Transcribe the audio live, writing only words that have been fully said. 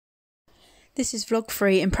This is vlog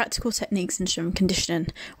 3 in practical techniques in strength and conditioning,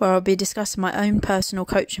 where I'll be discussing my own personal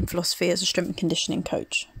coaching philosophy as a strength and conditioning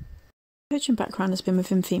coach. My coaching background has been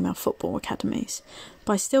within female football academies.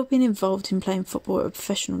 By still being involved in playing football at a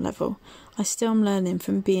professional level, I still am learning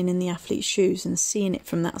from being in the athlete's shoes and seeing it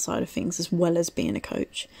from that side of things as well as being a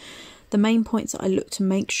coach. The main points that I look to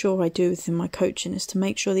make sure I do within my coaching is to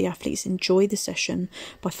make sure the athletes enjoy the session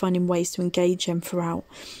by finding ways to engage them throughout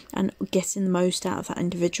and getting the most out of that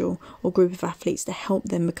individual or group of athletes to help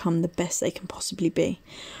them become the best they can possibly be.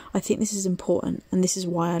 I think this is important, and this is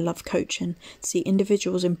why I love coaching, to see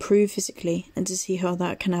individuals improve physically and to see how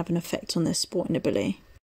that can have an effect on their sporting ability.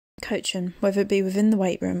 Coaching, whether it be within the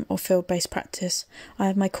weight room or field-based practice, I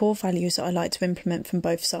have my core values that I like to implement from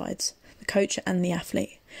both sides, the coach and the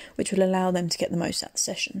athlete, which will allow them to get the most out of the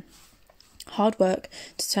session. Hard work,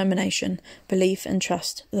 determination, belief and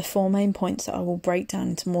trust are the 4 main points that I will break down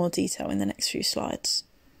into more detail in the next few slides.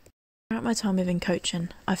 Throughout my time within coaching,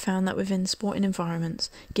 I found that within sporting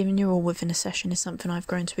environments, giving your all within a session is something I've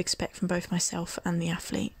grown to expect from both myself and the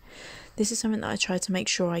athlete. This is something that I try to make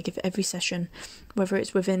sure I give every session, whether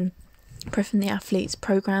it's within prepping the athletes'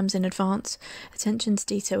 programs in advance, attention to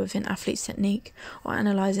detail within athletes' technique, or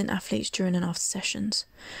analysing athletes during and after sessions.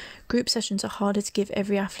 Group sessions are harder to give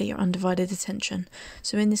every athlete your undivided attention,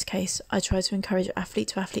 so in this case I try to encourage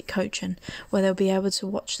athlete-to-athlete coaching, where they'll be able to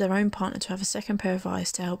watch their own partner to have a second pair of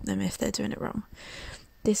eyes to help them if they're doing it wrong.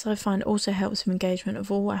 This I find also helps with engagement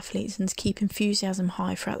of all athletes and to keep enthusiasm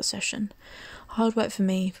high throughout the session. Hard work for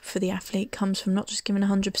me, for the athlete, comes from not just giving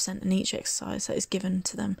 100% in each exercise that is given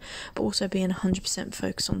to them, but also being 100%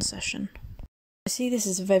 focused on the session. I see this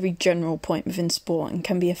as a very general point within sport and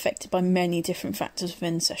can be affected by many different factors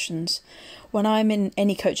within sessions. When I'm in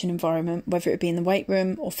any coaching environment, whether it be in the weight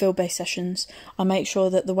room or field-based sessions, I make sure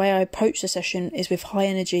that the way I approach the session is with high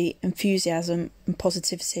energy, enthusiasm and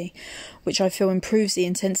positivity, which I feel improves the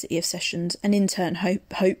intensity of sessions and in turn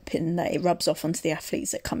hoping that it rubs off onto the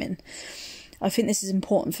athletes that come in. I think this is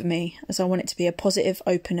important for me as I want it to be a positive,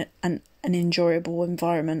 open and an enjoyable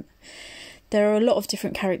environment. There are a lot of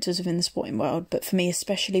different characters within the sporting world, but for me,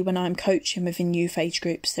 especially when I'm coaching within youth age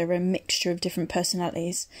groups, there are a mixture of different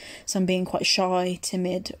personalities, some being quite shy,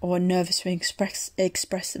 timid, or nervous to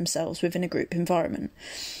express themselves within a group environment.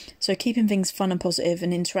 So keeping things fun and positive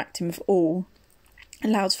and interacting with all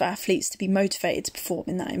allows for athletes to be motivated to perform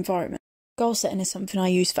in that environment. Goal setting is something I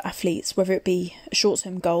use for athletes, whether it be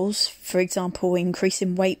short-term goals, for example,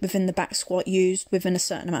 increasing weight within the back squat used within a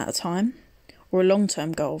certain amount of time, or a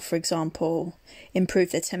long-term goal, for example,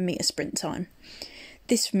 improve their 10-metre sprint time.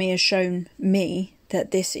 This for me has shown me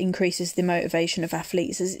that this increases the motivation of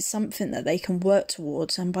athletes as it's something that they can work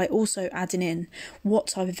towards, and by also adding in what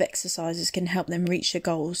type of exercises can help them reach their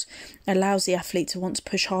goals, allows the athlete to want to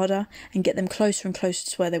push harder and get them closer and closer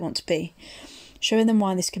to where they want to be. Showing them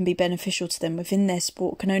why this can be beneficial to them within their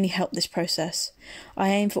sport can only help this process. I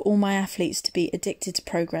aim for all my athletes to be addicted to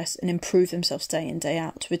progress and improve themselves day in, day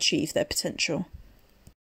out to achieve their potential.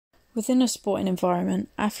 Within a sporting environment,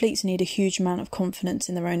 athletes need a huge amount of confidence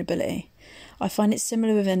in their own ability. I find it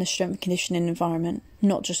similar within a strength and conditioning environment,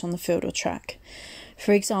 not just on the field or track.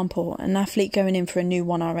 For example, an athlete going in for a new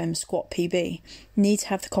 1RM squat PB needs to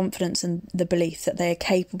have the confidence and the belief that they are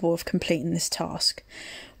capable of completing this task.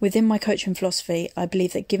 Within my coaching philosophy, I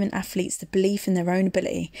believe that giving athletes the belief in their own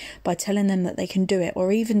ability by telling them that they can do it,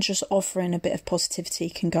 or even just offering a bit of positivity,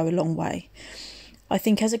 can go a long way. I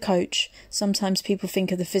think as a coach, sometimes people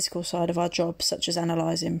think of the physical side of our job, such as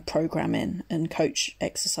analysing, programming and coach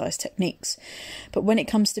exercise techniques. But when it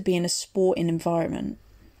comes to being a sporting environment,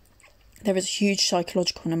 there is a huge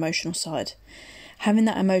psychological and emotional side. Having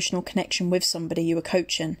that emotional connection with somebody you are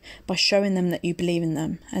coaching by showing them that you believe in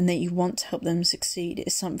them and that you want to help them succeed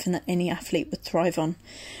is something that any athlete would thrive on.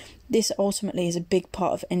 This ultimately is a big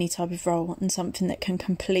part of any type of role and something that can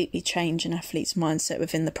completely change an athlete's mindset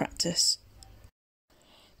within the practice.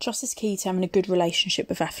 Trust is key to having a good relationship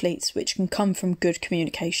with athletes, which can come from good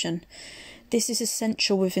communication. This is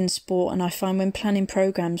essential within sport, and I find when planning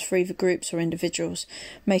programs for either groups or individuals,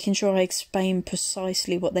 making sure I explain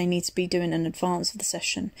precisely what they need to be doing in advance of the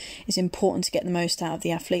session is important to get the most out of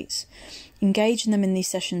the athletes. Engaging them in these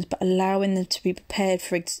sessions but allowing them to be prepared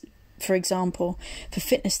for example, for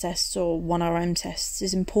fitness tests or 1RM tests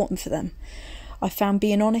is important for them. I found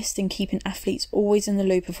being honest and keeping athletes always in the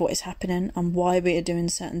loop of what is happening and why we are doing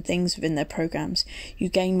certain things within their programs, you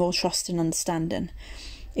gain more trust and understanding.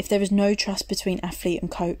 If there is no trust between athlete and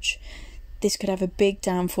coach, this could have a big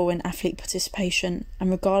downfall in athlete participation, and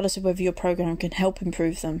regardless of whether your program can help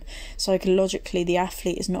improve them, psychologically the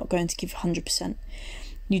athlete is not going to give 100%.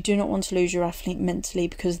 You do not want to lose your athlete mentally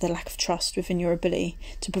because of the lack of trust within your ability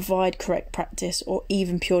to provide correct practice, or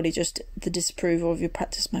even purely just the disapproval of your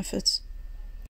practice methods.